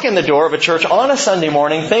walk in the door of a church on a Sunday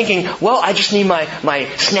morning thinking, well, I just need my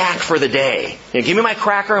snack for the day. Give me my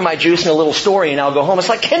cracker and my juice and a little story and I'll go home. It's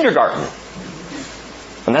like kindergarten.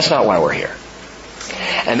 And that's not why we're here.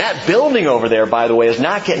 And that building over there, by the way, is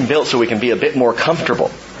not getting built so we can be a bit more comfortable.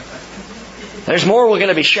 There's more we're going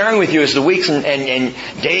to be sharing with you as the weeks and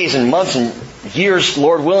days and months and years,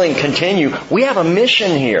 Lord willing, continue. We have a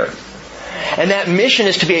mission here. And that mission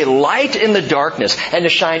is to be a light in the darkness and to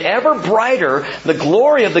shine ever brighter the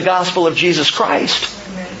glory of the gospel of Jesus Christ.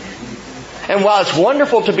 And while it's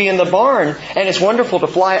wonderful to be in the barn and it's wonderful to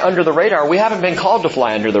fly under the radar, we haven't been called to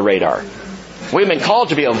fly under the radar. We've been called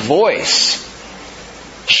to be a voice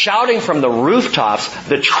shouting from the rooftops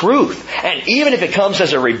the truth. And even if it comes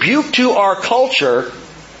as a rebuke to our culture,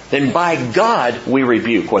 then by God we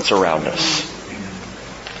rebuke what's around us.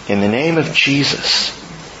 In the name of Jesus.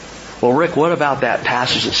 Well, Rick, what about that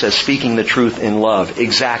passage that says speaking the truth in love?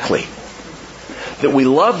 Exactly. That we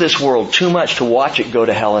love this world too much to watch it go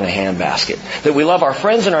to hell in a handbasket. That we love our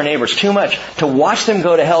friends and our neighbors too much to watch them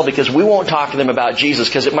go to hell because we won't talk to them about Jesus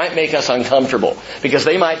because it might make us uncomfortable. Because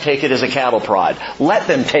they might take it as a cattle prod. Let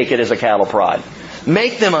them take it as a cattle prod.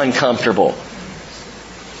 Make them uncomfortable.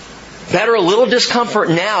 Better a little discomfort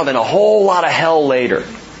now than a whole lot of hell later.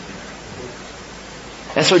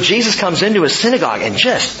 And so Jesus comes into his synagogue and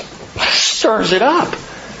just stirs it up.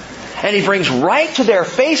 And he brings right to their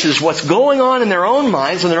faces what's going on in their own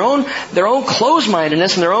minds and their own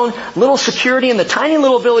closed-mindedness and their own little security in the tiny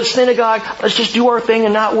little village synagogue. Let's just do our thing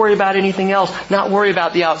and not worry about anything else. Not worry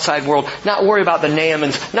about the outside world. Not worry about the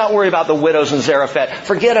Naamans. Not worry about the widows in Zarephath.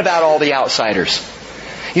 Forget about all the outsiders.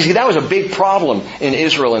 You see, that was a big problem in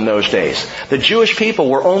Israel in those days. The Jewish people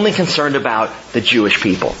were only concerned about the Jewish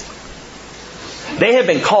people. They had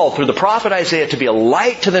been called through the prophet Isaiah to be a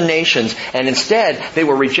light to the nations, and instead they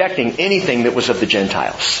were rejecting anything that was of the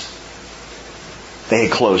Gentiles. They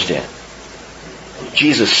had closed in.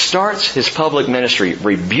 Jesus starts his public ministry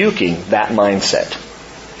rebuking that mindset.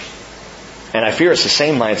 And I fear it's the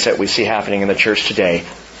same mindset we see happening in the church today,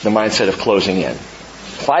 the mindset of closing in.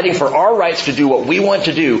 Fighting for our rights to do what we want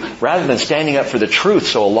to do rather than standing up for the truth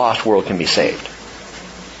so a lost world can be saved.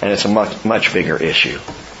 And it's a much, much bigger issue.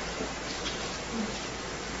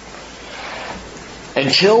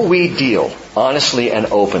 Until we deal honestly and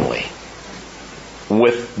openly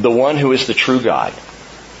with the one who is the true God,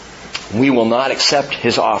 we will not accept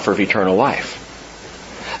His offer of eternal life.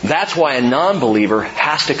 That's why a non-believer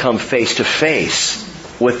has to come face to face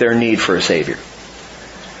with their need for a Savior.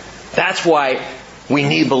 That's why we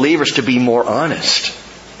need believers to be more honest.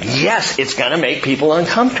 Yes, it's going to make people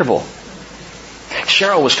uncomfortable.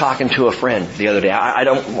 Cheryl was talking to a friend the other day. I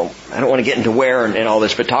don't want to get into where and all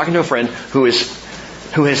this, but talking to a friend who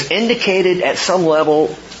has indicated at some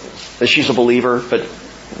level that she's a believer, but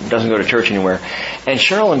doesn't go to church anywhere. And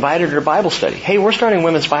Cheryl invited her to Bible study. Hey, we're starting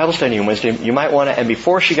women's Bible study on Wednesday. You might want to... And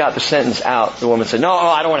before she got the sentence out, the woman said, no,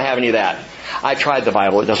 I don't want to have any of that. I tried the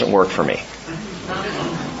Bible. It doesn't work for me.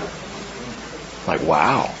 Like,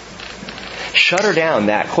 wow. Shut her down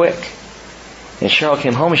that quick. And Cheryl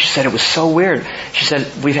came home and she said it was so weird. She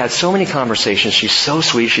said, we've had so many conversations. She's so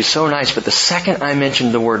sweet. She's so nice. But the second I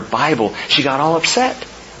mentioned the word Bible, she got all upset.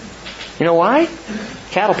 You know why?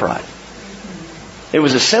 Cattle prod. It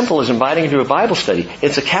was as simple as inviting her to a Bible study.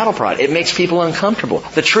 It's a cattle prod. It makes people uncomfortable.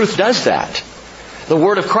 The truth does that. The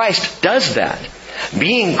Word of Christ does that.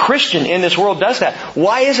 Being Christian in this world does that.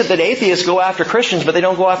 Why is it that atheists go after Christians but they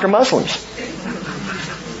don't go after Muslims?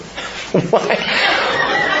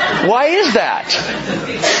 Why is that?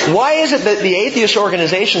 Why is it that the atheist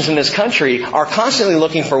organizations in this country are constantly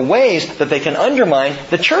looking for ways that they can undermine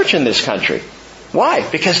the church in this country? Why?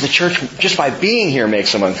 Because the church, just by being here,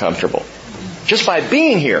 makes them uncomfortable. Just by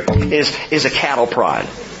being here is a cattle prod.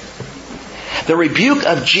 The rebuke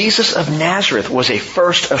of Jesus of Nazareth was a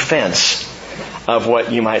first offense of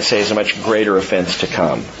what you might say is a much greater offense to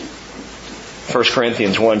come. 1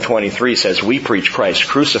 Corinthians 1:23 says, we preach Christ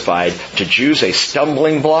crucified, to Jews a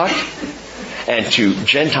stumbling block, and to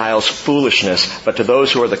Gentiles foolishness, but to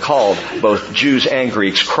those who are the called, both Jews and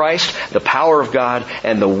Greeks, Christ, the power of God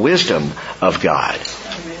and the wisdom of God.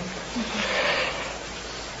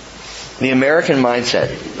 The American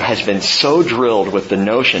mindset has been so drilled with the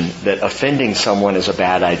notion that offending someone is a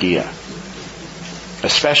bad idea,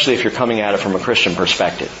 especially if you're coming at it from a Christian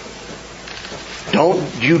perspective.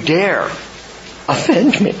 Don't you dare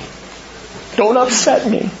offend me. Don't upset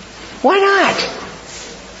me. Why not?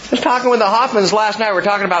 I was talking with the Hoffmans last night. We were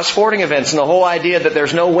talking about sporting events and the whole idea that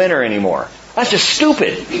there's no winner anymore. That's just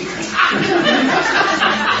stupid.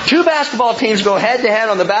 Two basketball teams go head to head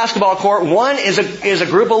on the basketball court. One is a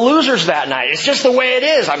group of losers that night. It's just the way it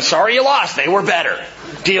is. I'm sorry you lost. They were better.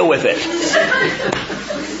 Deal with it.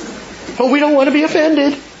 But we don't want to be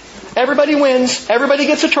offended. Everybody wins. Everybody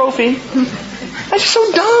gets a trophy. That's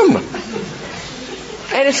so dumb.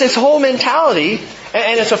 And it's this whole mentality,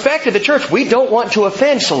 and it's affected the church. We don't want to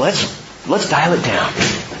offend, so let's dial it down.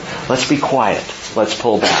 Let's be quiet. Let's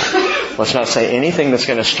pull back. Let's not say anything that's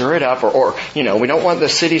going to stir it up, or we don't want the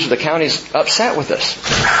cities or the counties upset with us.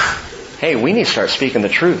 Hey, we need to start speaking the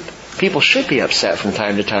truth. People should be upset from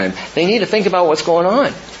time to time. They need to think about what's going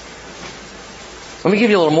on. Let me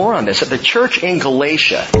give you a little more on this. At the church in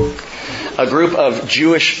Galatia, a group of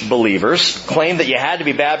Jewish believers claimed that you had to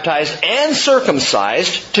be baptized and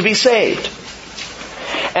circumcised to be saved.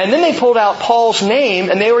 And then they pulled out Paul's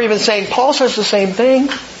name, and they were even saying, Paul says the same thing.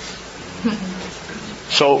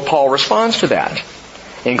 So Paul responds to that.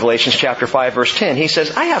 In Galatians chapter 5, verse 10, he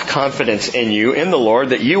says, I have confidence in you, in the Lord,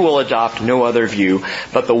 that you will adopt no other view,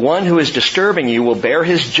 but the one who is disturbing you will bear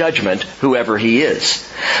his judgment, whoever he is.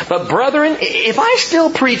 But brethren, if I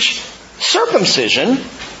still preach circumcision,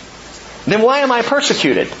 then why am I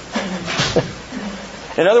persecuted?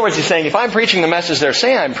 In other words, he's saying, if I'm preaching the message they're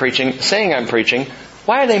saying I'm preaching,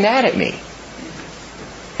 why are they mad at me?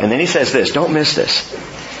 And then he says this, don't miss this.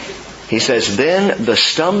 He says, then the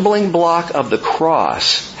stumbling block of the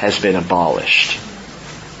cross has been abolished.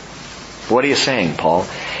 What are you saying, Paul?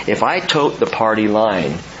 If I tote the party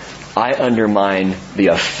line, I undermine the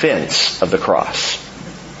offense of the cross.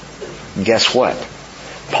 Guess what?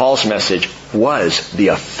 Paul's message was the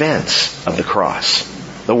offense of the cross.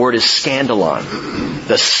 The word is scandalon.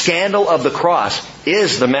 The scandal of the cross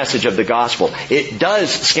is the message of the gospel. It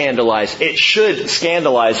does scandalize. It should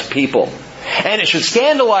scandalize people. And it should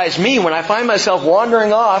scandalize me when I find myself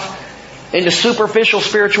wandering off into superficial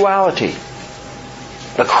spirituality.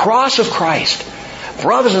 The cross of Christ.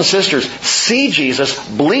 Brothers and sisters, see Jesus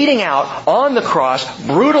bleeding out on the cross,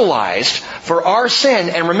 brutalized for our sin,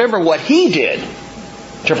 and remember what He did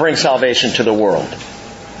to bring salvation to the world.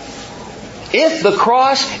 If the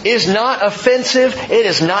cross is not offensive, it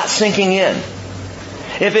is not sinking in.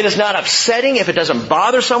 If it is not upsetting, if it doesn't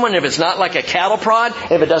bother someone, if it's not like a cattle prod,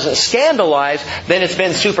 if it doesn't scandalize, then it's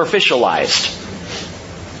been superficialized.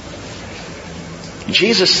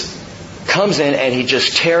 Jesus comes in and he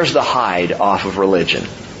just tears the hide off of religion.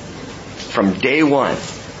 From day one,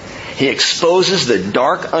 he exposes the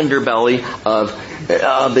dark underbelly of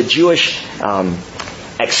the Jewish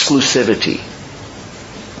exclusivity.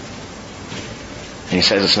 And he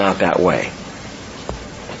says it's not that way.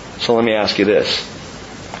 So let me ask you this.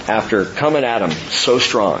 After coming at them so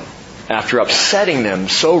strong, after upsetting them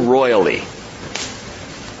so royally,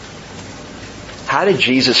 how did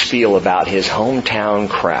Jesus feel about his hometown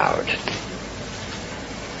crowd?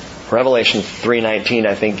 Revelation 3:19,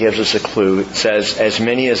 I think, gives us a clue. It says, "As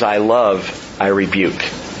many as I love, I rebuke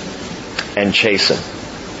and chasten.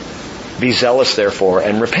 Be zealous, therefore,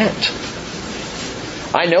 and repent."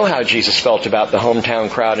 I know how Jesus felt about the hometown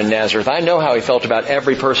crowd in Nazareth. I know how he felt about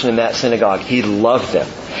every person in that synagogue. He loved them.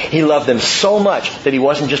 He loved them so much that he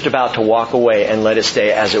wasn't just about to walk away and let it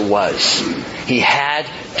stay as it was. He had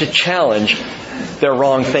to challenge their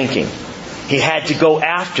wrong thinking. He had to go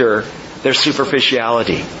after their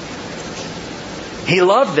superficiality. He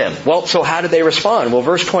loved them. Well, so how did they respond? Well,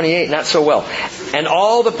 verse 28, not so well. "And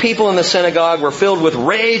all the people in the synagogue were filled with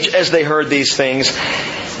rage as they heard these things.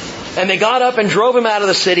 And they got up and drove him out of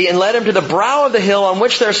the city and led him to the brow of the hill on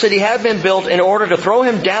which their city had been built in order to throw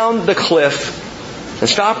him down the cliff." And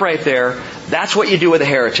stop right there. That's what you do with a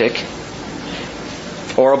heretic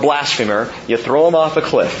or a blasphemer. You throw him off a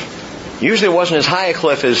cliff. Usually it wasn't as high a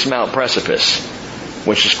cliff as Mount Precipice,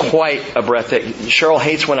 which is quite a breathtaking. Cheryl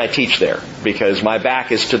hates when I teach there because my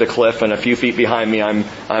back is to the cliff and a few feet behind me I'm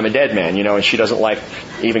a dead man, and she doesn't like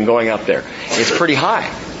even going up there. It's pretty high.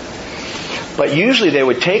 But usually they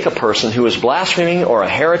would take a person who was blaspheming or a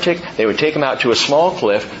heretic, they would take them out to a small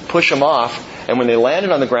cliff, push them off, and when they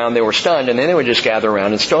landed on the ground they were stunned, and then they would just gather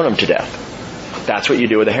around and stone them to death. That's what you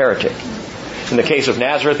do with a heretic. In the case of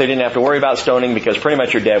Nazareth, they didn't have to worry about stoning because pretty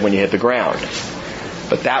much you're dead when you hit the ground.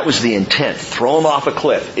 But that was the intent. Throw him off a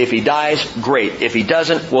cliff. If he dies, great. If he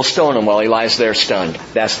doesn't, we'll stone him while he lies there stunned.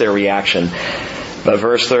 That's their reaction. But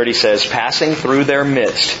verse 30 says, "Passing through their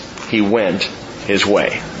midst, he went his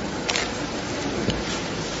way."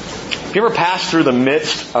 Have you ever passed through the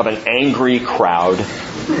midst of an angry crowd?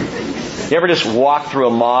 You ever just walk through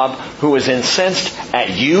a mob who was incensed at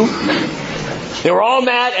you? They were all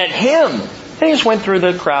mad at him. And he just went through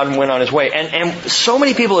the crowd and went on his way. And so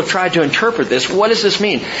many people have tried to interpret this. What does this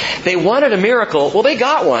mean? They wanted a miracle. Well, they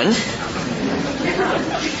got one.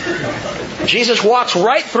 Jesus walks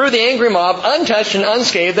right through the angry mob, untouched and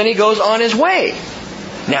unscathed, then he goes on his way.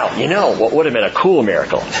 Now, what would have been a cool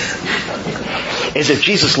miracle is if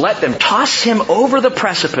Jesus let them toss him over the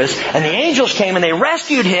precipice and the angels came and they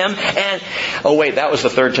rescued him and... Oh wait, that was the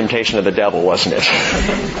third temptation of the devil, wasn't it?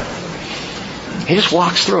 He just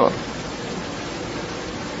walks through them.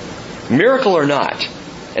 Miracle or not.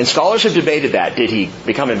 And scholars have debated that. Did he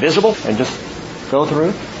become invisible and just go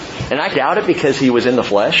through? And I doubt it because he was in the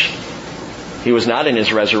flesh. He was not in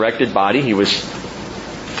his resurrected body. He was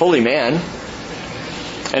fully man.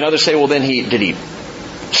 And others say, well then did he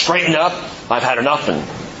straighten up? I've had enough, and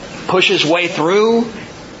push his way through?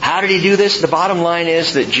 How did he do this? The bottom line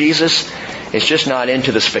is that Jesus is just not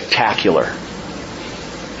into the spectacular.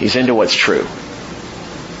 He's into what's true.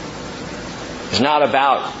 He's not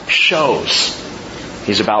about shows.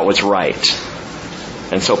 He's about what's right.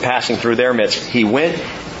 And so passing through their midst, he went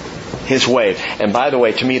his way. And by the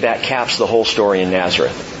way, to me that caps the whole story in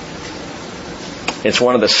Nazareth. It's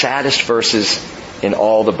one of the saddest verses in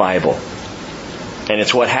all the Bible. And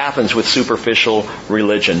it's what happens with superficial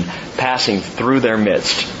religion. Passing through their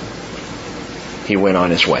midst, he went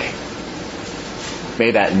on his way.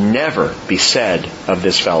 May that never be said of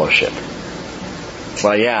this fellowship.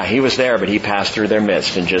 Well, yeah, he was there, but he passed through their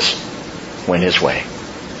midst and just went his way.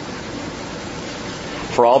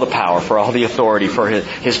 For all the power, for all the authority, for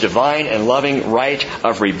his divine and loving right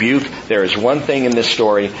of rebuke, there is one thing in this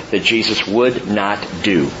story that Jesus would not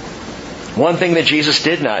do. One thing that Jesus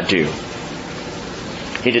did not do.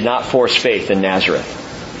 He did not force faith in Nazareth.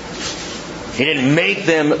 He didn't make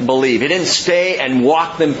them believe. He didn't stay and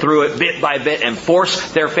walk them through it bit by bit and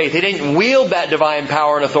force their faith. He didn't wield that divine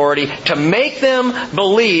power and authority to make them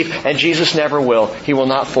believe, and Jesus never will. He will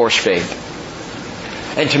not force faith.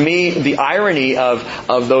 And to me, the irony of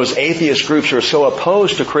those atheist groups who are so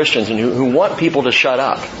opposed to Christians and who want people to shut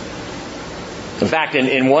up. In fact,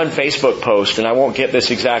 in one Facebook post, and I won't get this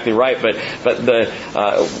exactly right, but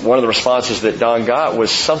one of the responses that Don got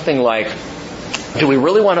was something like, do we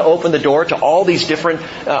really want to open the door to all these different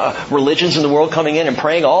religions in the world coming in and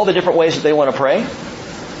praying all the different ways that they want to pray?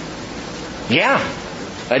 Yeah,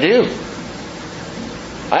 I do.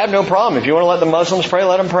 I have no problem. If you want to let the Muslims pray,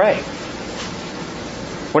 let them pray.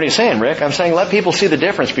 What are you saying, Rick? I'm saying let people see the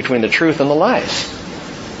difference between the truth and the lies.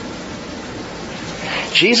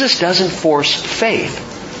 Jesus doesn't force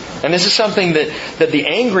faith. And this is something that the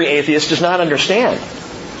angry atheist does not understand.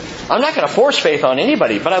 I'm not going to force faith on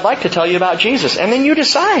anybody, but I'd like to tell you about Jesus. And then you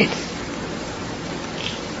decide.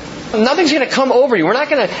 Nothing's going to come over you. We're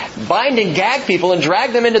not going to bind and gag people and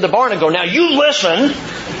drag them into the barn and go, now you listen,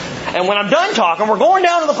 and when I'm done talking, we're going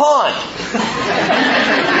down to the pond.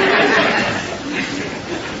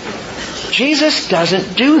 Jesus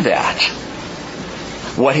doesn't do that.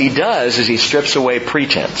 What He does is He strips away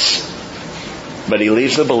pretense, but He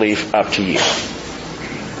leaves the belief up to you.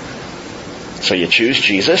 So you choose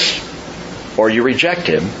Jesus, or you reject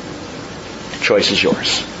Him. The choice is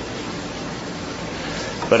yours.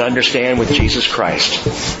 But understand with Jesus Christ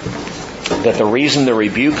that the reason the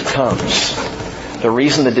rebuke comes, the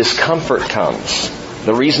reason the discomfort comes,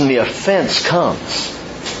 the reason the offense comes,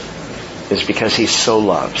 is because He so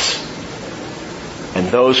loves. And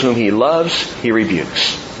those whom He loves, He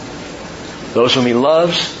rebukes. Those whom He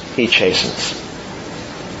loves, He chastens.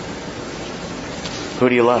 Who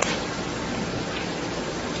do you love?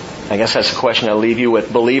 I guess that's a question I'll leave you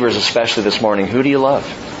with, believers especially this morning. Who do you love?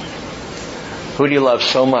 Who do you love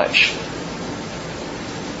so much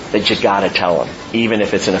that you gotta tell them, even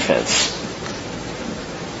if it's an offense?